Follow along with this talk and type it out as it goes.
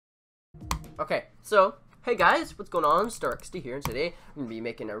Okay, so, hey guys, what's going on? StarXD here, and today I'm going to be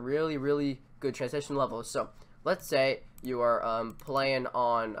making a really good transition level. So, let's say you are playing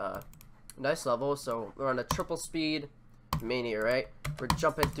on a nice level, so we're on a triple speed mania, right? We're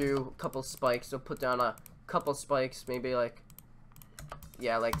jumping through a couple spikes, so put down a couple spikes, maybe like,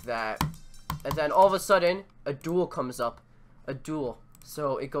 yeah, like that. And then all of a sudden, a duel comes up. A duel.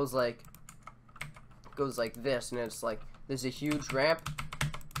 So it goes like this, and it's like, there's a huge ramp.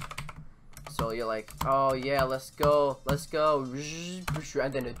 So you're like, oh yeah, let's go. And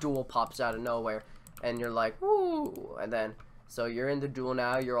then a duel pops out of nowhere, and you're like, woo. And then, so you're in the duel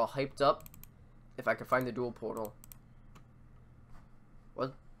now, you're all hyped up. If I can find the duel portal.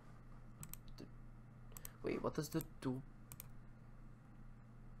 What? Wait, what does the duel?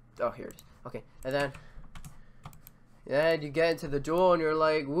 Oh, here it is. Okay, and then you get into the duel, and you're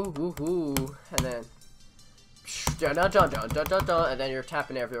like, woo, and then and then you're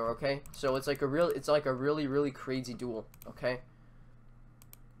tapping everywhere. Okay, so it's like a really crazy duel. Okay,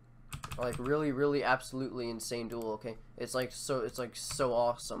 like really absolutely insane duel. Okay, it's like so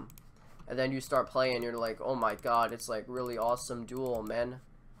awesome. And then you start playing, you're like, oh my god, it's like really awesome duel, man.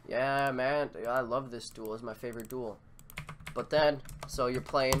 Yeah, man, I love this duel. It's my favorite duel. But then, so you're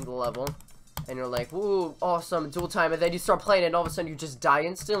playing the level, and you're like, woo, awesome, duel time, and then you start playing, and all of a sudden you just die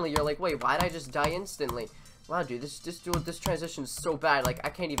instantly. You're like, wait, why did I just die instantly? Wow, dude, this transition is so bad, like, I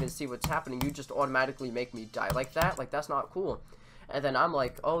can't even see what's happening. You just automatically make me die like that? Like, that's not cool. And then I'm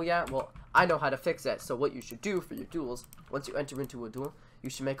like, oh yeah, well, I know how to fix that. So what you should do for your duels, once you enter into a duel, you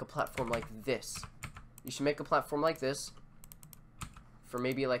should make a platform like this. You should make a platform like this for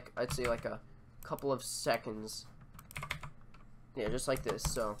maybe, like, I'd say, like, a couple of seconds. Yeah, just like this.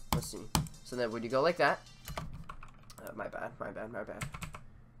 So, let's see. So then when you go like that, my bad.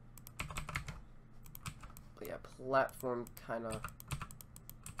 But yeah, platform kind of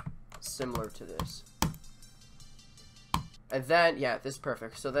similar to this. And then, yeah, this is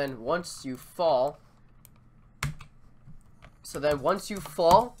perfect. So then once you fall,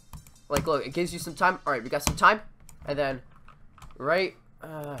 like, look, it gives you some time. Alright, we got some time. And then, right,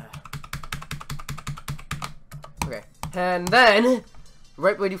 okay. And then,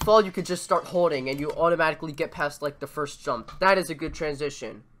 right when you fall, you can just start holding, and you automatically get past, like, the first jump. That is a good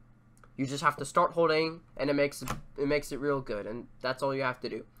transition. You just have to start holding, and it makes it real good, and that's all you have to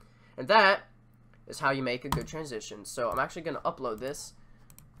do. And that is how you make a good transition. So I'm actually going to upload this,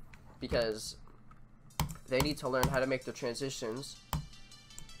 because they need to learn how to make the transitions.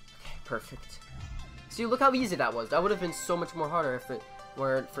 Okay, perfect. See, look how easy that was. That would have been so much more harder if it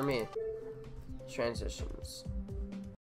weren't for me. Transitions.